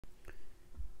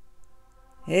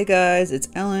Hey guys, it's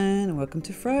Ellen, and welcome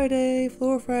to Friday,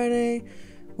 Floor Friday.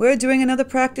 We're doing another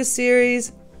practice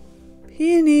series,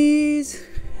 Peonies.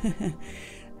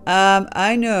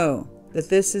 I know that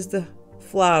this is the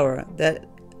flower that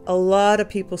a lot of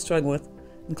people struggle with,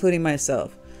 including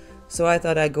myself. So I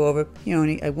thought I'd go over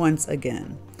Peony once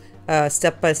again.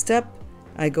 Step by step,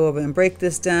 I go over and break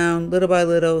this down little by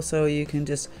little so you can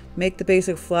just make the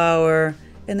basic flower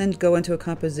and then go into a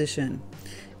composition.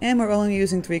 And we're only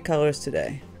using 3 colors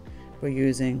today. We're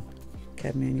using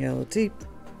cadmium yellow deep,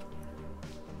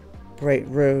 bright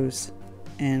rose,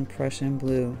 and Prussian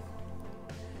blue.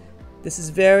 This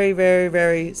is very, very,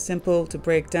 very simple to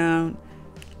break down.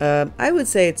 I would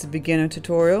say it's a beginner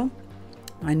tutorial.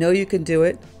 I know you can do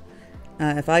it.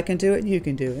 If I can do it, you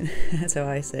can do it. That's how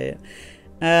I say it.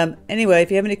 Anyway,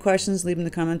 if you have any questions, leave them in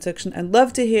the comment section. I'd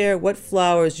love to hear what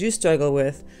flowers you struggle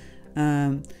with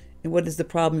and what is the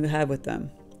problem you have with them.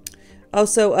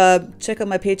 Also, check out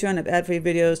my Patreon. I have ad-free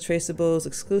videos, traceables,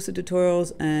 exclusive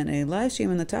tutorials, and a live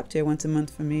stream in the top tier once a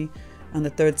month for me on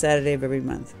the 3rd Saturday of every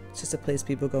month. It's just a place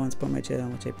people go and support my channel,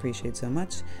 which I appreciate so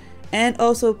much. And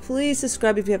also, please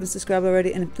subscribe if you haven't subscribed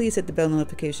already, and please hit the bell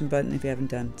notification button if you haven't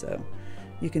done so.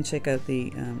 You can check out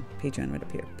the Patreon right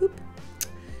up here. Boop.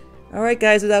 All right,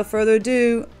 guys, without further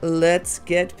ado, let's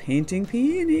get painting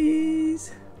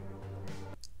peonies.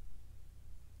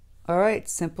 All right,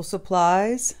 simple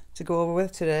supplies to go over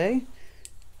with today.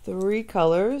 3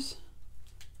 colors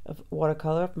of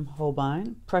watercolor from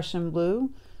Holbein: Prussian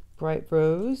blue, bright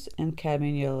rose, and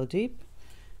cadmium yellow deep.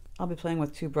 I'll be playing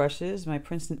with 2 brushes: my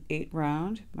Princeton 8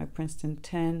 round, my Princeton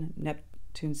 10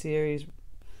 Neptune series,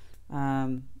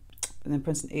 and then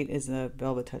Princeton 8 is the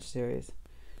Velvetouch series.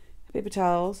 Paper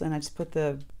towels, and I just put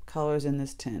the colors in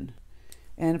this tin.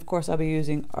 And of course, I'll be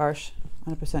using Arches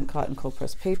 100% cotton cold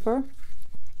pressed paper.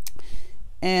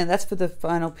 And that's for the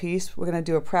final piece. We're going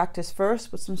to do a practice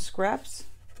first with some scraps.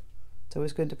 It's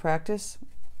always good to practice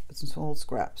with some old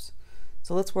scraps.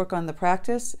 So let's work on the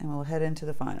practice and we'll head into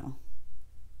the final.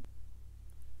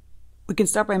 We can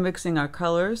start by mixing our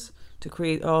colors to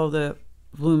create all the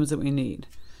blooms that we need.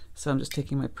 So I'm just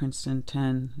taking my Princeton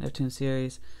 10 Neptune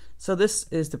series. So this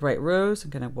is the bright rose.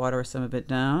 I'm going to water some of it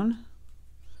down.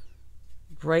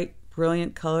 Bright,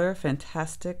 brilliant color,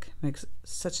 fantastic. Makes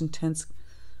such intense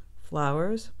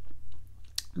flowers.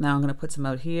 Now I'm going to put some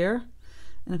out here,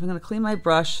 and if I'm going to clean my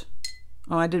brush,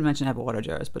 oh, I didn't mention I have water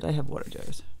jars, but I have water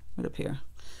jars right up here.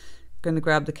 I'm going to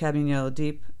grab the cadmium yellow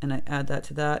deep and I add that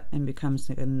to that, and it becomes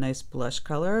like a nice blush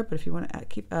color. But if you want to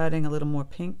keep adding a little more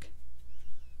pink,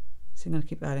 so I'm going to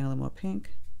keep adding a little more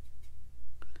pink.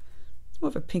 It's more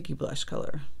of a pinky blush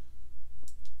color.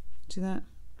 See that?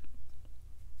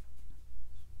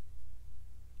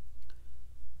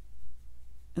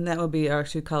 And that would be our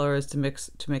 2 colors to mix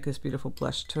to make this beautiful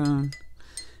blush tone.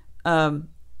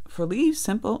 For leaves,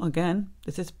 simple. Again,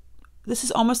 this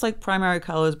is almost like primary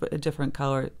colors, but a different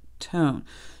color tone.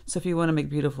 So if you want to make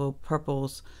beautiful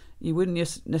purples, you wouldn't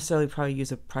necessarily probably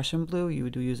use a Prussian blue. You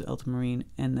would use ultramarine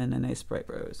and then a nice bright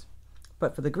rose.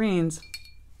 But for the greens,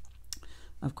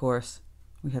 of course,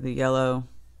 we have the yellow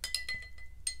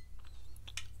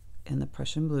and the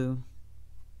Prussian blue.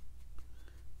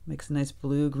 Makes a nice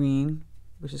blue-green,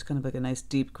 which is kind of like a nice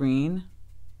deep green,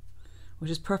 which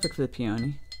is perfect for the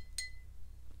peony.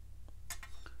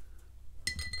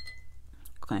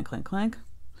 Clank, clank, clank.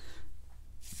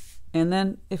 And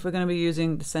then if we're going to be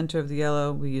using the center of the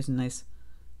yellow, we use a nice,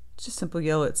 just simple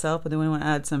yellow itself, but then we want to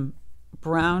add some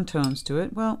brown tones to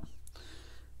it. Well,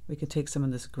 we could take some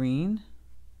of this green,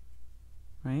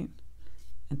 right,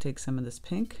 and take some of this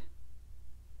pink.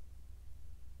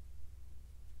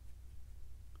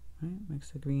 Right, mix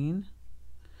the green.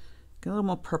 Get a little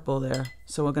more purple there.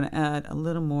 So we're going to add a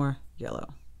little more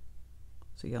yellow.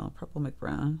 So yellow and purple make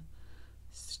brown.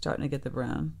 Starting to get the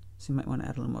brown. So you might want to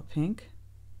add a little more pink.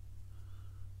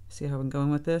 See how I'm going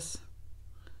with this?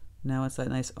 Now it's that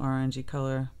nice orangey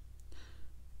color.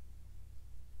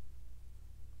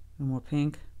 A little more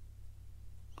pink.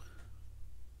 A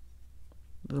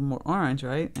little more orange,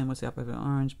 right? And what's the opposite of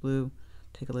orange? Blue.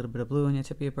 Take a little bit of blue on your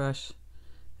tip of your brush.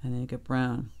 And then you get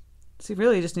brown. See,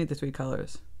 really you just need the 3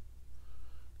 colors.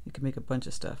 You can make a bunch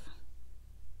of stuff.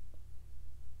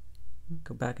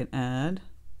 Go back and add.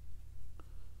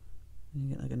 And you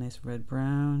get like a nice red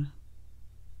brown.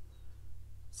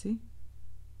 See?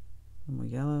 A little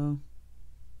more yellow.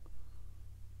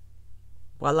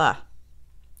 Voila!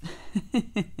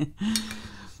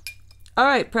 All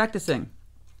right, practicing.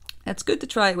 It's good to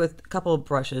try it with a couple of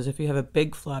brushes. If you have a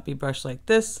big floppy brush like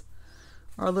this,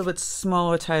 or a little bit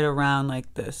smaller, tighter round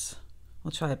like this. We'll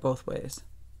try it both ways.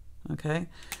 Okay?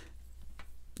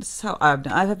 This is how I've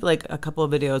done. I have like a couple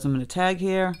of videos I'm going to tag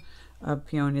here of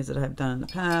peonies that I've done in the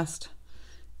past.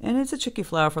 And it's a tricky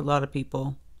flower for a lot of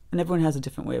people. And everyone has a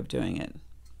different way of doing it.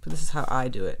 But this is how I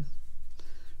do it.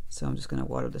 So I'm just going to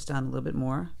water this down a little bit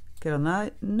more. Get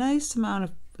a nice amount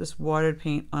of this watered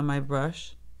paint on my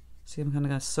brush. See, I'm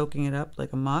kind of soaking it up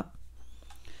like a mop.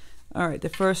 All right, the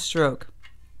first stroke.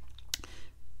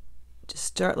 Just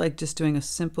start like just doing a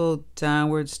simple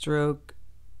downward stroke,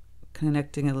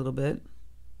 connecting a little bit.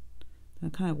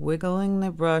 Then kind of wiggling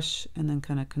the brush and then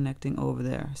kind of connecting over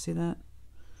there. See that?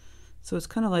 So it's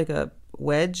kind of like a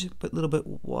wedge, but a little bit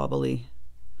wobbly.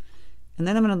 And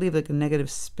then I'm going to leave like a negative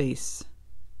space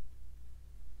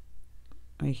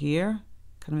right here.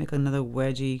 Kind of make another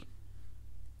wedgy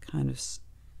kind of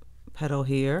petal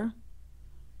here.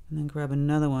 And then grab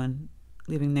another one,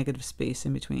 leaving negative space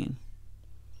in between.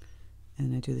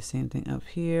 And I do the same thing up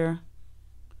here.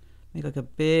 Make like a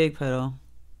big petal.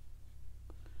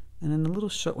 And then a little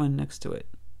short one next to it.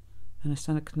 And I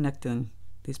start connecting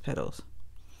these petals.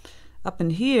 Up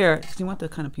in here, because you want the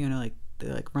kind of peony like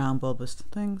the round bulbous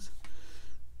things.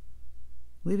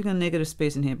 Leaving a negative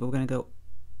space in here, but we're going to go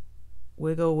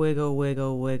wiggle, wiggle,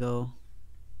 wiggle, wiggle.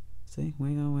 See?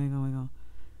 Wiggle, wiggle, wiggle.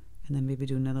 And then maybe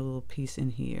do another little piece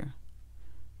in here.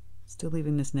 Still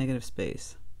leaving this negative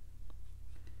space.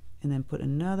 And then put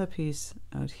another piece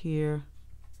out here.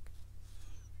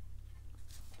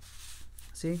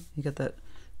 See? You got that.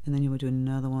 And then you would do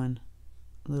another one,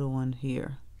 little one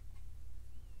here.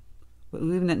 But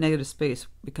leaving that negative space,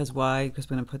 because why? Because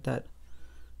we're going to put that,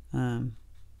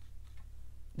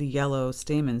 the yellow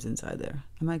stamens inside there.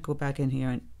 I might go back in here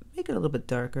and make it a little bit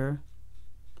darker.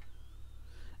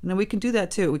 And then we can do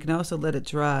that too. We can also let it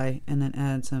dry and then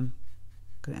add some,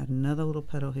 I'm going to add another little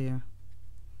petal here.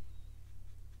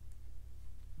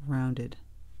 Rounded.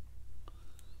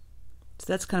 So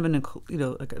that's kind of an, you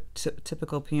know, like a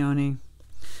typical peony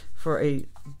for a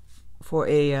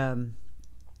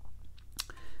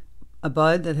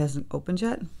bud that hasn't opened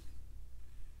yet.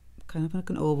 Kind of like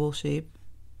an oval shape.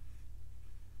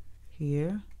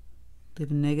 Here. Leave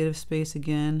a negative space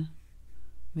again.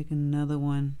 Make another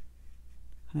one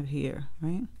kind of here,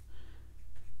 right?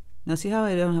 Now see how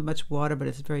I don't have much water, but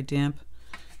it's very damp?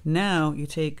 Now you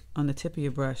take on the tip of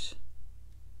your brush,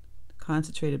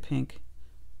 concentrated pink,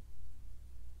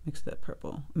 mix that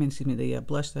purple, excuse me, the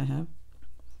blush that I have.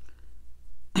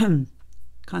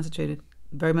 Concentrated,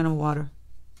 very minimal water.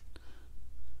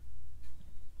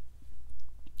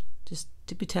 Just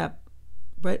tippy tap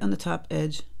right on the top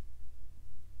edge.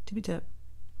 Tippy tap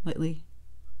lightly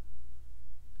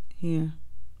here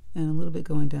and a little bit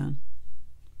going down.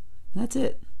 And that's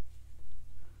it.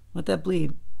 Let that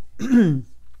bleed. Let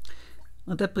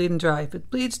that bleed and dry. If it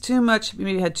bleeds too much, you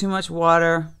maybe had too much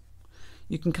water,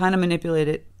 you can kind of manipulate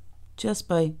it just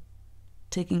by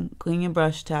cleaning your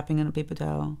brush, tapping on a paper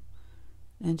towel,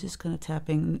 and just kind of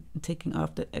tapping and taking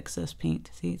off the excess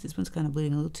paint. See, this one's kind of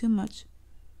bleeding a little too much.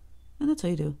 And that's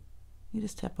all you do. You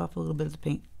just tap off a little bit of the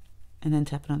paint and then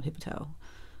tap it on the paper towel.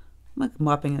 I'm like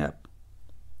mopping it up.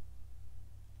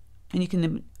 And you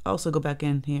can also go back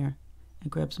in here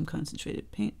and grab some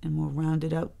concentrated paint and we'll round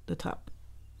it out the top.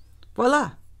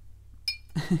 Voila!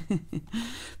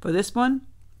 For this one,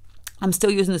 I'm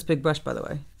still using this big brush, by the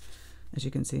way, as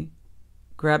you can see.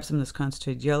 Grab some of this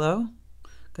concentrated yellow.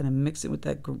 Gonna mix it with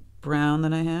that brown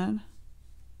that I had.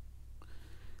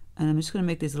 And I'm just going to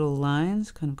make these little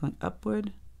lines kind of going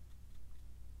upward.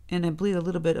 And I bleed a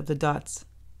little bit of the dots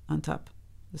on top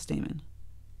of the stamen.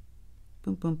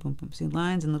 Boom, boom, boom, boom. See,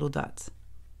 lines and little dots.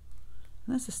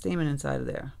 And that's the stamen inside of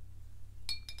there.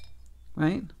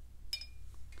 Right?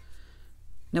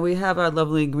 Now we have our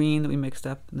lovely green that we mixed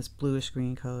up in this bluish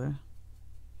green color.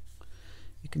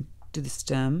 You can do the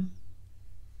stem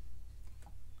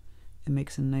and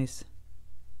make some nice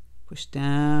push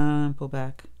down, pull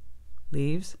back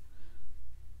leaves,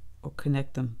 or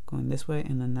connect them going this way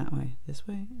and then that way, this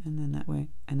way and then that way,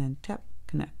 and then tap,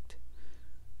 connect,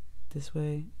 this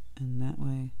way and that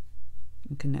way,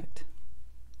 and connect.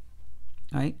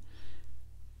 All right,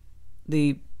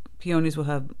 the peonies will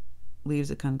have leaves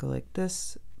that kind of go like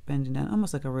this, bending down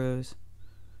almost like a rose,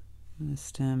 and the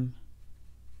stem.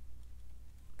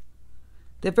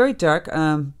 They're very dark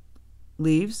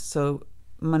leaves, so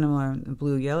mine are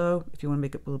blue yellow. If you want to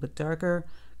make it a little bit darker,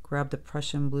 grab the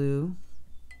Prussian blue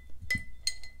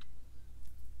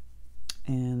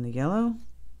and the yellow.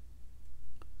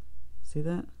 See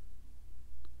that?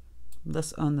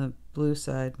 Less on the blue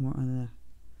side, more on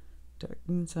the dark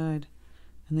green side,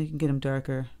 and then you can get them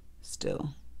darker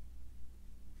still.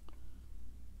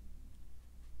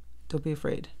 Don't be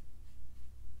afraid.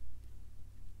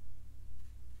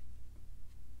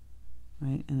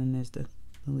 right? And then there's the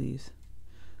leaves.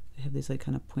 They have these like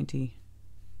kind of pointy,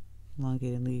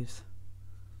 elongated leaves.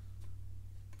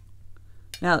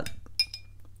 Now,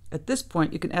 at this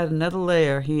point, you can add another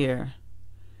layer here.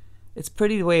 It's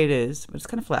pretty the way it is, but it's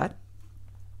kind of flat.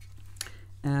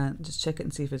 And just check it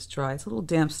and see if it's dry. It's a little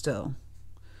damp still.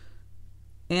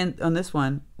 And on this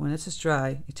one, when it's just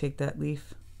dry, you take that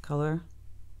leaf color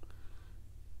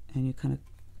and you kind of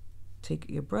take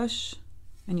your brush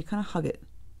and you kind of hug it.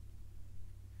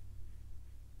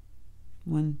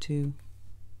 1, 2.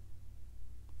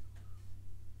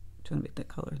 Trying to make that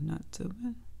color not so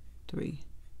bad. 3.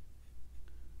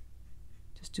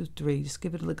 Just do 3. Just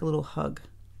give it like a little hug.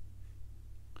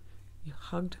 You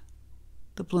hugged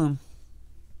the bloom.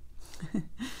 All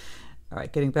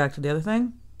right, getting back to the other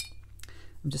thing.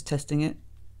 I'm just testing it.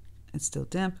 It's still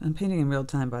damp. I'm painting in real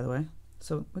time, by the way.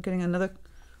 So we're getting another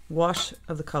wash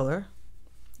of the color.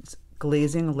 It's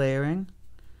glazing, layering.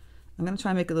 I'm going to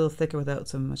try and make it a little thicker without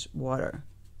so much water.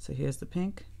 So here's the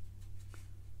pink.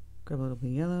 Grab a little bit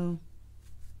of yellow.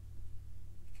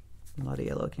 A lot of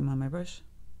yellow came on my brush.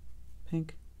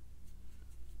 Pink.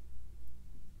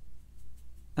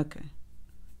 Okay,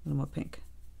 a little more pink.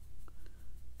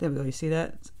 There we go, you see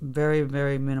that? It's very,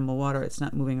 very minimal water. It's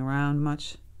not moving around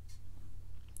much.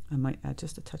 I might add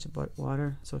just a touch of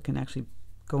water so it can actually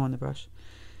go on the brush.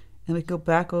 And we go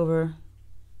back over,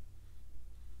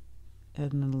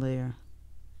 add another layer.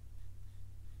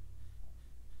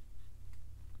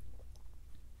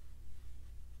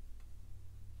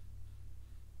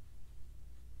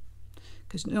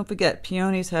 Because don't forget,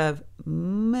 peonies have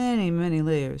many, many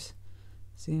layers.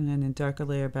 See, and then a darker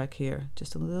layer back here.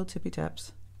 Just a little tippy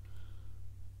taps.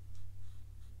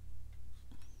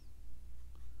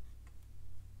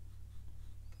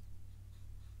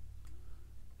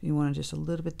 You want it just a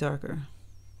little bit darker.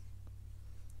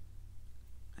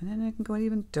 And then I can go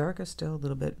even darker still a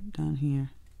little bit down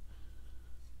here.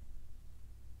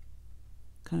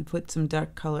 Kind of put some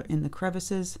dark color in the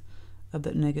crevices of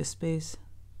that negative space.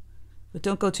 But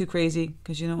don't go too crazy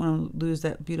because you don't want to lose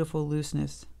that beautiful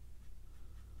looseness.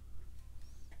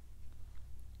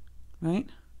 Right?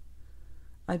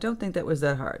 I don't think that was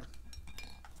that hard.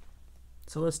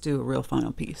 So let's do a real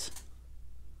final piece.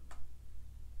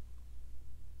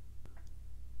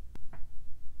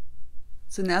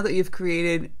 So now that you've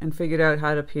created and figured out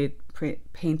how to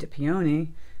paint a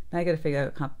peony, now you got to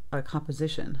figure out a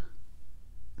composition.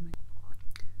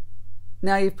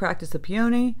 Now you've practiced the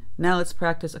peony, now let's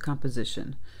practice a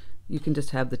composition. You can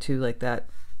just have the two like that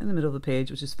in the middle of the page,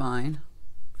 which is fine.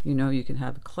 You know, you can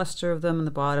have a cluster of them in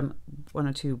the bottom, 1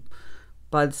 or 2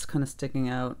 buds kind of sticking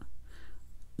out.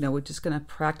 Now we're just going to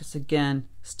practice again,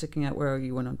 sticking out where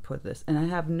you want to put this. And I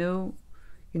have no,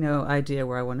 idea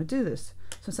where I want to do this.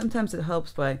 So sometimes it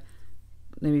helps by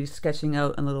maybe sketching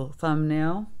out a little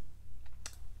thumbnail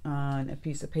on a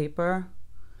piece of paper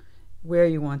where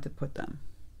you want to put them.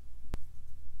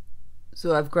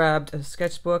 So I've grabbed a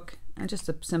sketchbook and just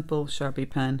a simple Sharpie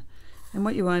pen. And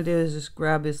what you want to do is just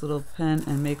grab this little pen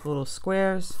and make little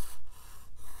squares,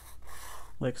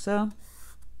 like so.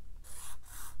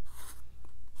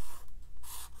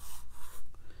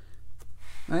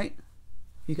 Right?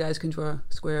 You guys can draw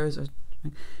squares.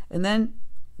 And then,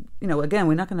 again,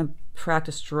 we're not going to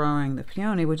practice drawing the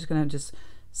peony. We're just going to just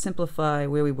simplify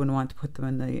where we would want to put them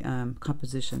in the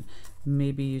composition.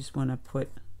 Maybe you just want to put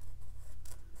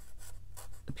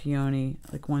the peony,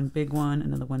 like one big one,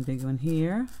 another one big one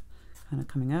here, kind of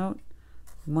coming out,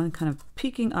 one kind of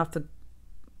peeking off the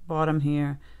bottom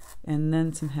here, and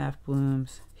then some half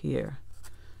blooms here.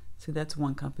 So that's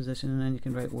one composition, and then you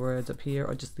can write words up here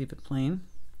or just leave it plain.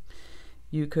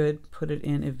 You could put it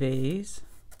in a vase,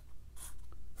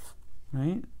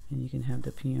 right? And you can have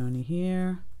the peony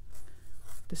here.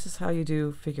 This is how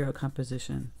you figure out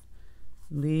composition.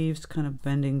 Leaves kind of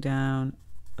bending down,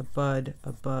 a bud,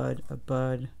 a bud, a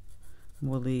bud,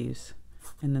 more leaves,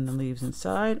 and then the leaves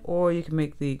inside, or you can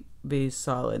make the vase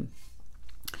solid.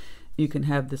 You can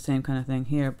have the same kind of thing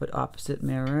here, but opposite,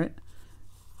 mirror it.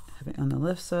 Have it on the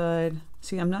left side.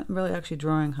 See, I'm not really actually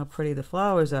drawing how pretty the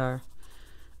flowers are.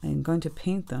 I'm going to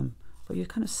paint them, but you're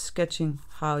kind of sketching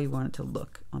how you want it to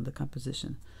look on the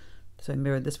composition. So I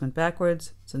mirrored this one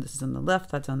backwards, so this is on the left,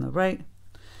 that's on the right.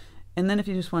 And then if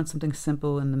you just want something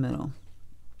simple in the middle,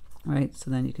 right,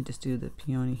 so then you can just do the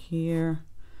peony here,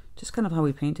 just kind of how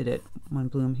we painted it. One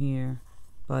bloom here,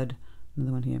 bud,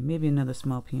 another one here, maybe another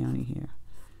small peony here.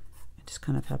 And just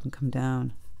kind of have them come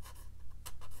down.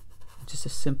 Just a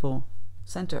simple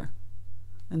center.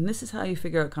 And this is how you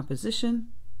figure out composition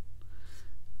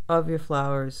of your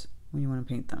flowers when you want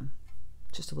to paint them.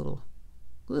 Just a little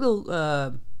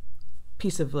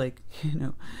piece of, like,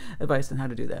 advice on how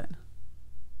to do that.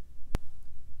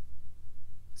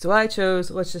 So I chose,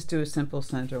 let's just do a simple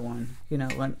center one. We're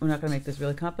not going to make this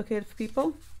really complicated for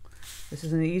people. This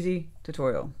is an easy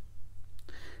tutorial.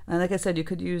 And like I said, you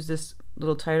could use this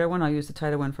little tighter one. I'll use the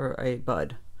tighter one for a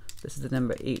bud. This is the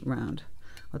number 8 round.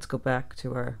 Let's go back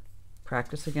to our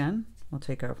practice again. We'll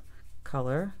take our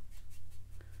color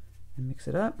and mix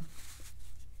it up.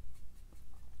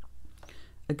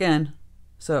 Again,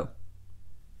 so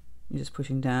you're just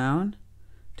pushing down,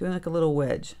 doing like a little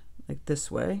wedge, like this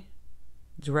way.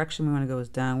 The direction we want to go is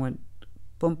downward,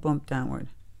 bump, bump, downward.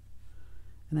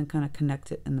 And then kind of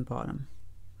connect it in the bottom,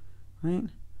 right?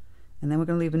 And then we're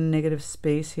going to leave a negative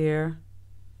space here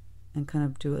and kind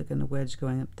of do like a wedge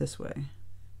going up this way.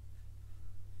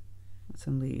 With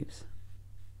some leaves.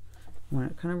 I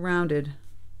want it kind of rounded,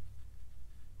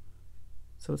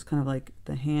 so it's kind of like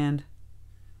the hand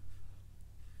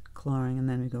clawing, and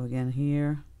then we go again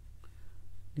here.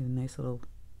 Do a nice little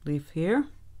leaf here.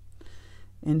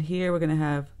 And here we're going to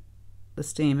have the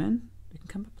stamen. You can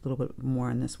come up a little bit more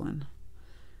in this one.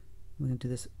 We're going to do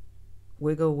this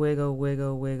wiggle, wiggle,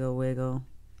 wiggle, wiggle, wiggle.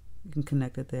 You can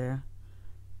connect it there.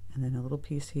 And then a little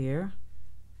piece here.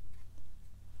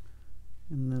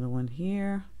 And a little one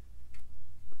here.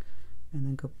 And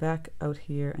then go back out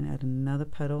here and add another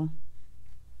petal.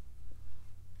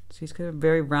 So he's got a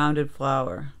very rounded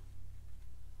flower.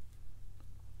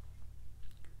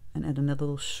 And add another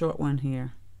little short one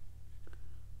here.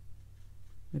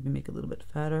 Maybe make it a little bit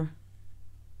fatter.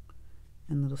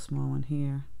 And a little small one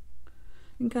here.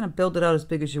 You can kind of build it out as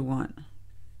big as you want.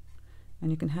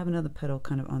 And you can have another petal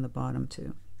kind of on the bottom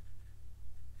too.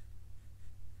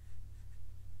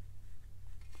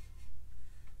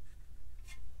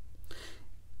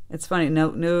 It's funny,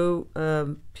 no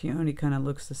peony kind of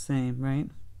looks the same, right?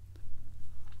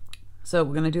 So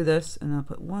we're going to do this, and I'll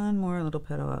put one more little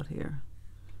petal out here.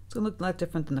 It's going to look a lot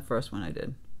different than the first one I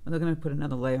did. And they're going to put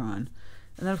another layer on.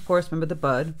 And then, of course, remember the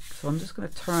bud. So I'm just going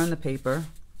to turn the paper.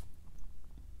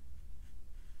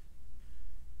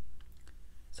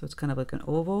 So it's kind of like an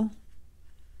oval,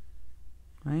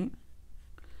 right?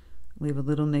 Leave a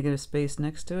little negative space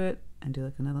next to it, and do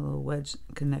like another little wedge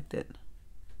and connect it.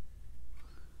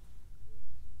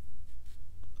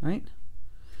 Right?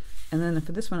 And then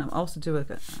for this one, I'll also do like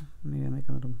maybe I'll make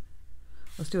a little,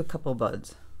 let's do a couple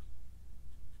buds.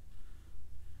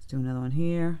 Let's do another one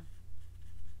here.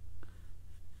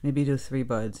 Maybe do 3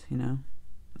 buds,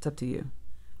 it's up to you.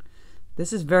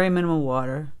 This is very minimal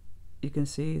water. You can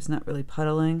see it's not really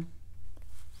puddling.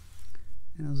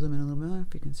 And I'll zoom in a little bit more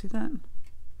if you can see that.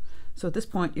 So at this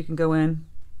point, you can go in,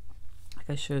 like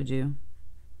I showed you. I'm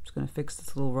just going to fix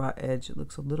this little raw edge. It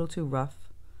looks a little too rough.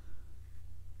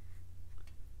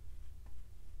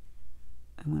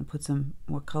 I'm going to put some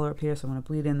more color up here, so I'm going to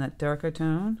bleed in that darker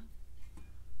tone.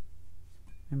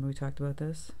 Remember we talked about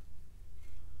this?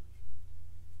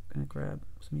 I'm going to grab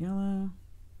some yellow.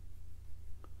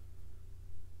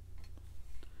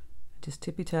 Just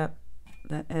tippy tap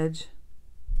that edge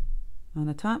on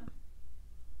the top.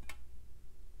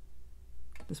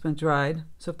 This one dried,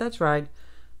 so if that's dried,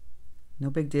 no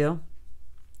big deal.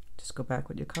 Just go back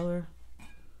with your color,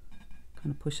 kind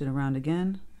of push it around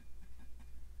again.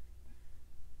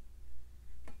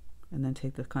 And then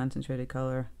take the concentrated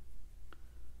color.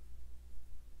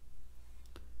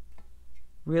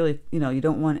 Really, you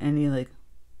don't want any like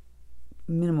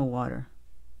minimal water.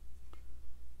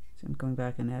 So I'm going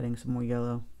back and adding some more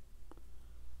yellow.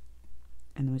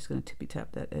 And then we're just going to tippy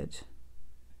tap that edge.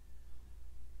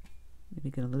 Maybe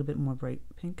get a little bit more bright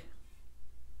pink.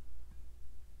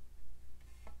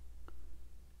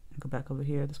 And go back over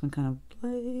here. This one kind of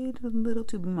played a little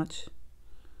too much.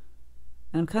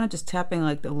 And I'm kind of just tapping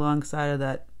like the long side of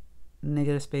that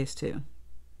negative space too.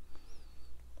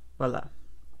 Voila.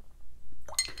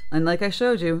 And like I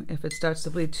showed you, if it starts to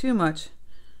bleed too much,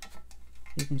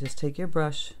 you can just take your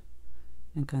brush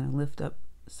and kind of lift up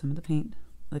some of the paint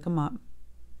like a mop,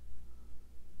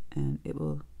 and it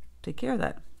will take care of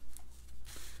that.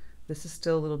 This is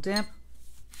still a little damp.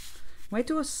 Might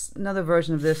do another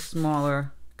version of this,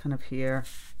 smaller, kind of here.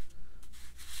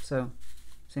 So,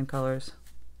 same colors.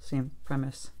 Same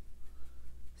premise,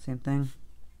 same thing.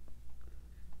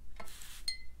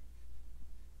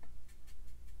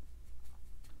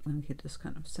 I'm going to keep this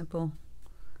kind of simple.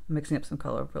 I'm mixing up some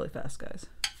color really fast, guys.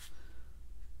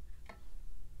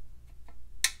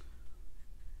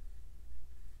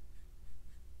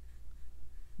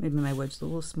 Maybe my wedge is a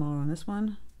little smaller on this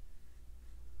one.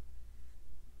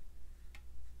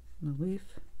 The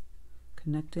leaf,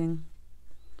 connecting.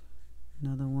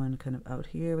 Another one kind of out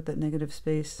here with that negative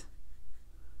space.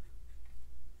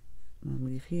 And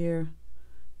leave here.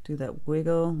 do that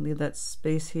wiggle, leave that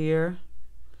space here.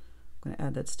 I'm going to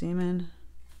add that stamen,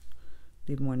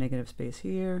 leave more negative space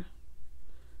here.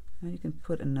 Now you can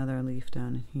put another leaf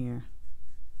down in here.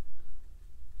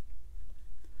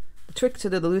 The trick to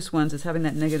the loose ones is having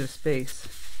that negative space,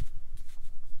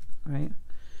 right?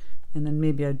 And then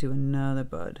maybe I'd do another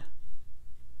bud.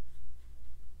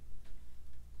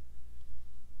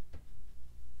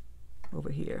 Over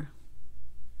here.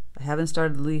 I haven't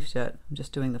started the leaves yet, I'm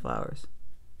just doing the flowers.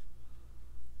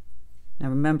 Now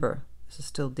remember, this is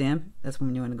still damp, that's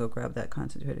when you want to go grab that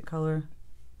concentrated color.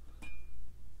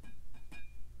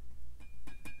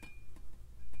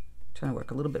 Trying to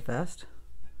work a little bit fast.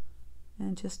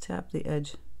 And just tap the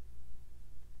edge.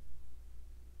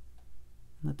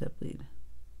 Let that bleed.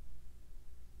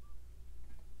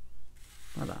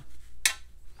 Voila.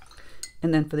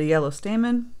 And then for the yellow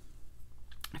stamen,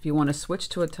 if you want to switch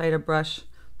to a tighter brush,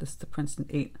 this is the Princeton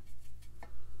 8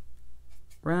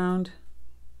 round.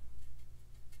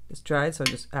 It's dried, so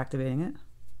I'm just activating it.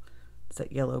 It's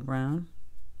that yellow brown.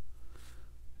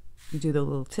 You do the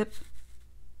little tip,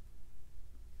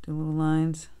 do little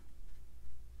lines.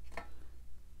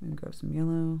 I'm going to grab some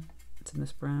yellow. It's in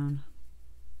this brown.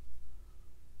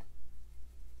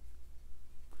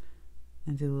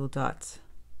 And do little dots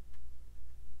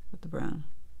with the brown.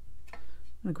 I'm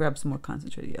going to grab some more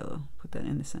concentrated yellow. Put that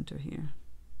in the center here.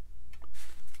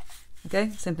 Okay,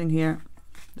 same thing here.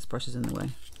 This brush is in the way.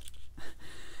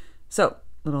 So,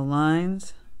 little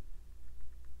lines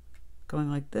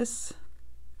going like this.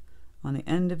 On the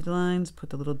end of the lines, put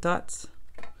the little dots.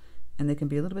 And they can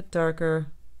be a little bit darker,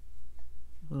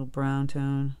 a little brown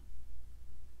tone,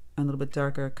 and a little bit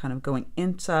darker, kind of going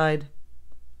inside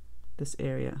this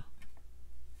area.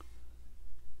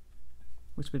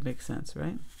 Which would make sense,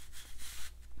 right?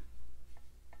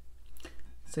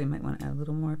 So you might want to add a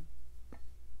little more.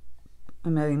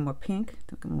 I'm adding more pink,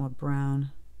 looking more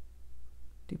brown,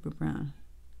 deeper brown.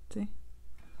 See?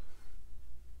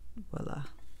 Voila.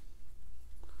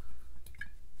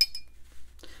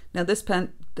 Now this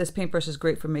paintbrush is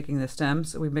great for making the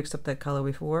stems. So we mixed up that color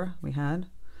before. We had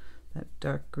that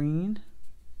dark green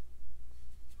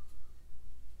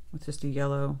with just the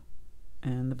yellow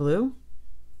and the blue.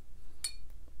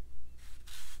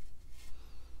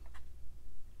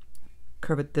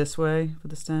 Curve it this way for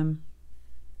the stem,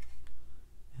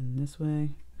 and this way,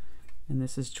 and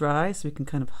this is dry, so we can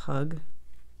kind of hug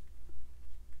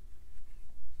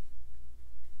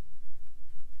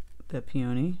the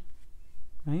peony,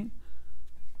 right?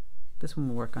 This one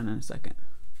we'll work on in a second.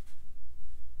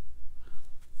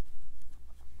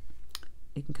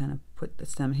 You can kind of put the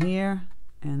stem here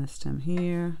and the stem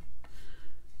here,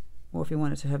 or if you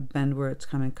want it to have bend where it's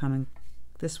coming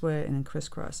this way and then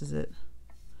crisscrosses it.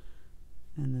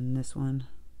 And then this one.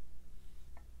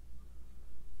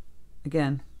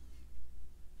 Again,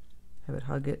 have it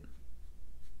hug it.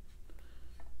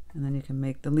 And then you can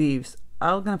make the leaves.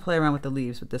 I'm going to play around with the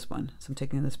leaves with this one. So I'm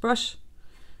taking this brush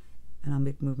and I'll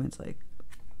make movements like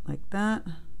that.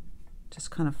 Just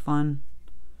kind of fun,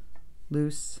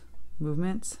 loose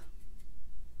movements.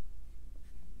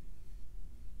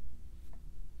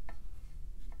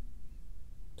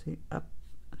 See, up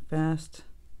and fast.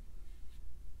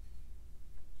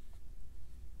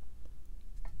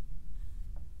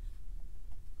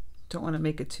 Don't want to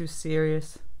make it too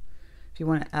serious. If you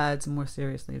want to add some more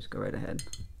serious leaves, go right ahead.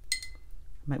 I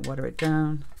might water it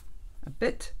down a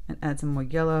bit and add some more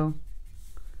yellow.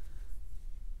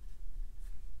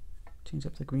 Change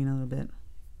up the green a little bit.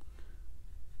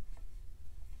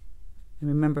 And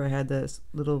remember I had this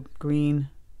little green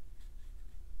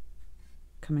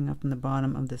coming up in the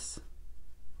bottom of this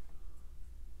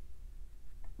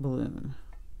balloon.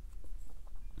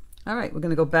 All right, we're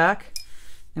going to go back.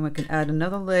 And we can add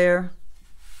another layer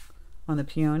on the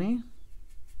peony.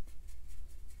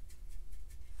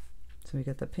 So we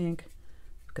got the pink,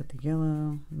 we've got the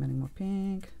yellow, I'm adding more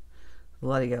pink. A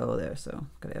lot of yellow there, so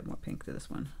gotta add more pink to this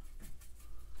one.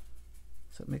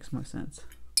 So it makes more sense.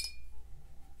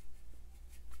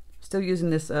 Still using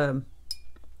this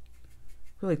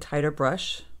really tighter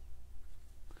brush.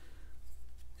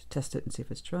 Just test it and see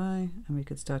if it's dry, and we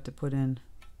could start to put in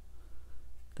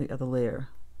the other layer.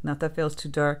 Now if that feels too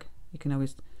dark, you can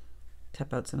always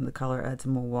tap out some of the color, add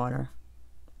some more water.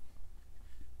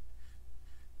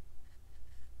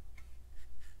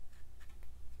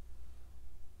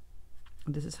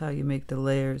 And this is how you make the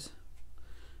layers,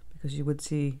 because you would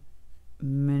see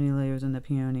many layers in the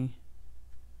peony.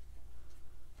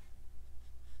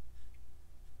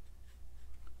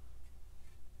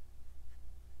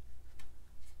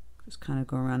 Just kind of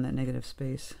go around that negative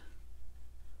space.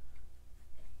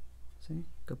 See?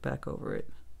 Go back over it.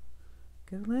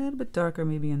 Get a little bit darker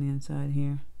maybe on the inside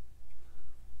here.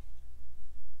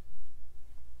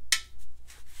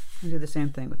 And do the same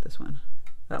thing with this one.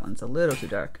 That one's a little too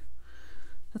dark.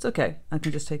 That's okay. I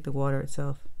can just take the water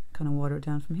itself, kind of water it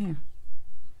down from here.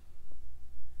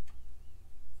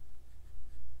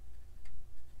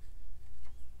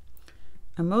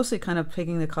 I'm mostly kind of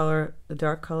taking the color, the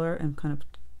dark color, and kind of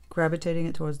gravitating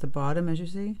it towards the bottom, as you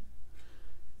see,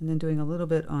 and then doing a little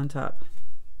bit on top.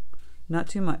 Not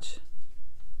too much.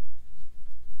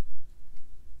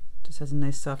 Just has a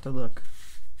nice softer look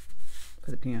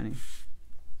for the peony.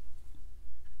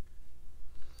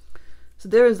 So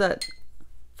there is that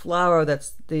flower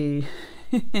that's the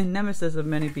nemesis of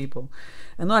many people.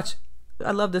 And watch,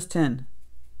 I love this tin.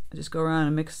 I just go around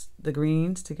and mix the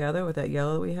greens together with that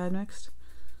yellow that we had mixed.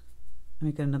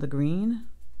 Make it another green.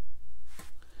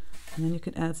 And then you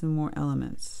can add some more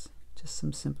elements. Just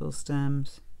some simple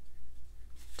stems,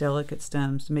 delicate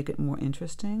stems to make it more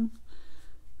interesting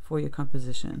for your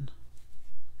composition.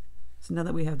 So now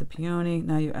that we have the peony,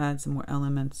 now you add some more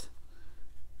elements.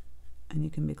 And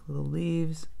you can make little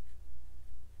leaves.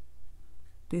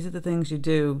 These are the things you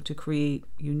do to create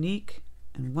unique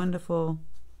and wonderful,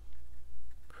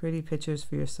 pretty pictures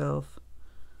for yourself.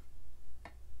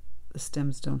 The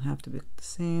stems don't have to be the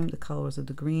same. The colors of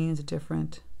the greens are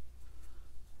different.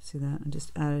 See that? I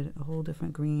just added a whole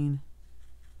different green,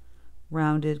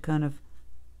 rounded kind of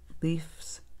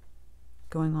leaves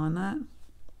going on that.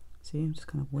 See, I'm just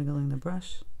kind of wiggling the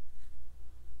brush.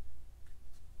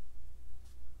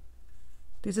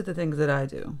 These are the things that I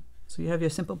do. So you have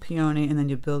your simple peony and then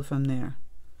you build from there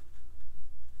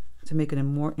to make it a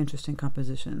more interesting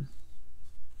composition.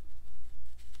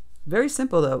 Very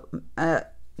simple though.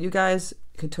 You guys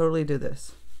can totally do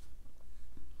this.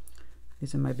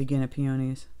 These are my beginner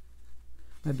peonies.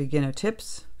 My beginner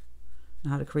tips on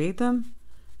how to create them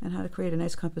and how to create a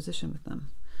nice composition with them.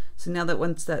 So now that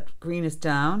once that green is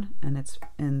down and it's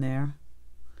in there,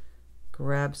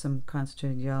 grab some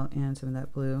concentrated yellow and some of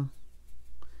that blue.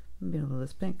 Maybe a little of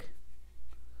this pink.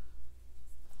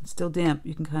 It's still damp.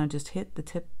 You can kind of just hit the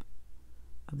tip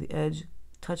of the edge,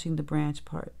 touching the branch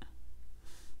part.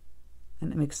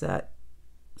 And it makes that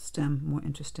stem more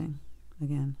interesting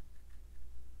again.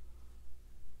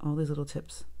 All these little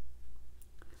tips.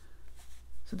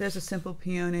 So there's a simple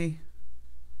peony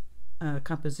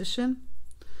composition.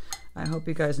 I hope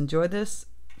you guys enjoyed this.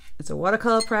 It's a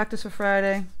watercolor practice for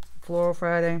Friday, Floral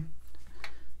Friday,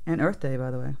 and Earth Day, by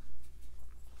the way.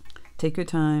 Take your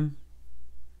time.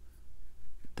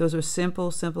 Those are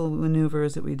simple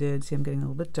maneuvers that we did. See, I'm getting a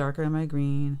little bit darker in my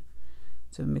green,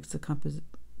 so it makes the composition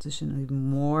even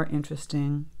more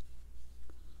interesting.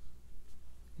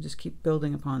 You just keep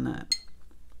building upon that.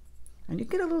 And you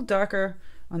get a little darker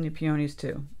on your peonies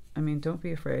too. I mean, don't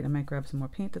be afraid. I might grab some more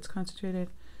paint that's concentrated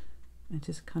and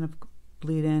just kind of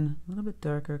bleed in a little bit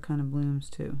darker kind of blooms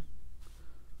too.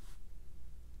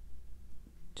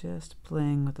 Just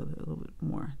playing with a little bit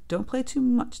more. Don't play too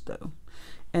much though.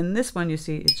 And this one, you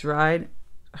see, it's dried,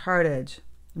 hard edge.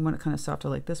 You want it kind of softer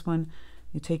like this one.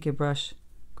 You take your brush,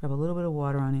 grab a little bit of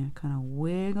water on here, kind of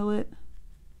wiggle it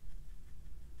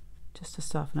just to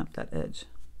soften up that edge.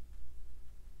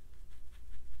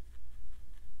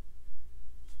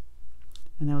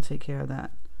 And that'll take care of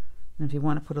that. And if you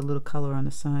want to put a little color on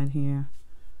the side here,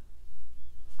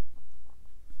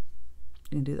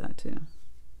 you can do that too.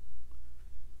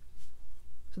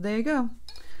 So there you go.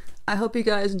 I hope you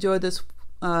guys enjoyed this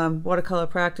watercolor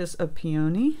practice of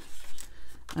peony.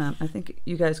 I think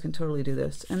you guys can totally do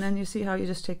this. And then you see how you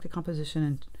just take the composition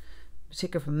and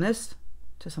take it from this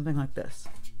to something like this.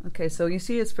 Okay, so you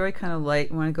see it's very kind of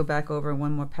light. I want to go back over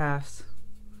one more pass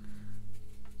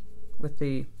with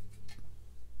the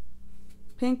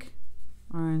pink,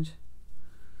 orange,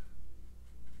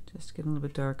 just getting a little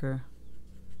bit darker,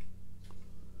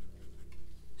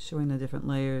 showing the different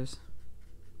layers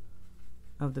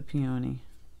of the peony.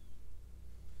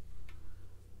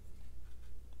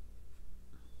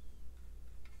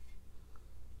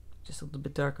 Just a little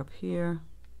bit dark up here,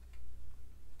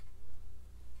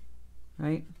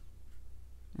 right?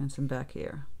 And some back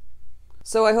here.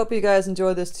 So I hope you guys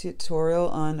enjoyed this tutorial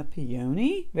on a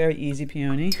peony, very easy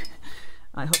peony.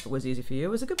 I hope it was easy for you. It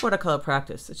was a good watercolor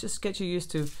practice. It just gets you used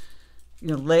to, you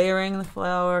know, layering the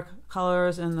flower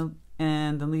colors and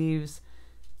the leaves,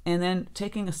 and then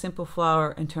taking a simple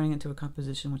flower and turning it into a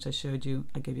composition, which I showed you.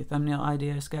 I gave you thumbnail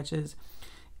idea sketches,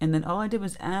 and then all I did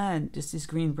was add just these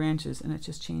green branches, and it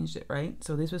just changed it, right?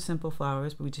 So these were simple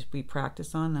flowers, but we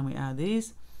practiced on, then we add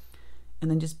these,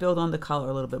 and then just build on the color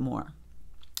a little bit more.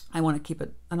 I want to keep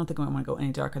it. I don't think I want to go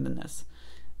any darker than this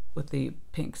with the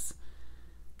pinks.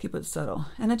 keep it subtle.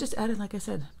 And I just added, like I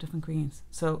said, different greens.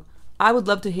 So I would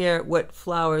love to hear what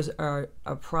flowers are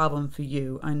a problem for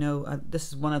you. I know this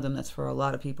is one of them that's for a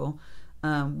lot of people.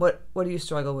 What do you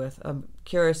struggle with? I'm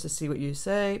curious to see what you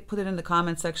say. Put it in the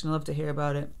comment section. I'd love to hear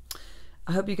about it.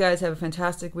 I hope you guys have a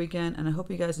fantastic weekend, and I hope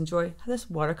you guys enjoy this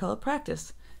watercolor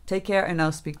practice. Take care, and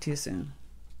I'll speak to you soon.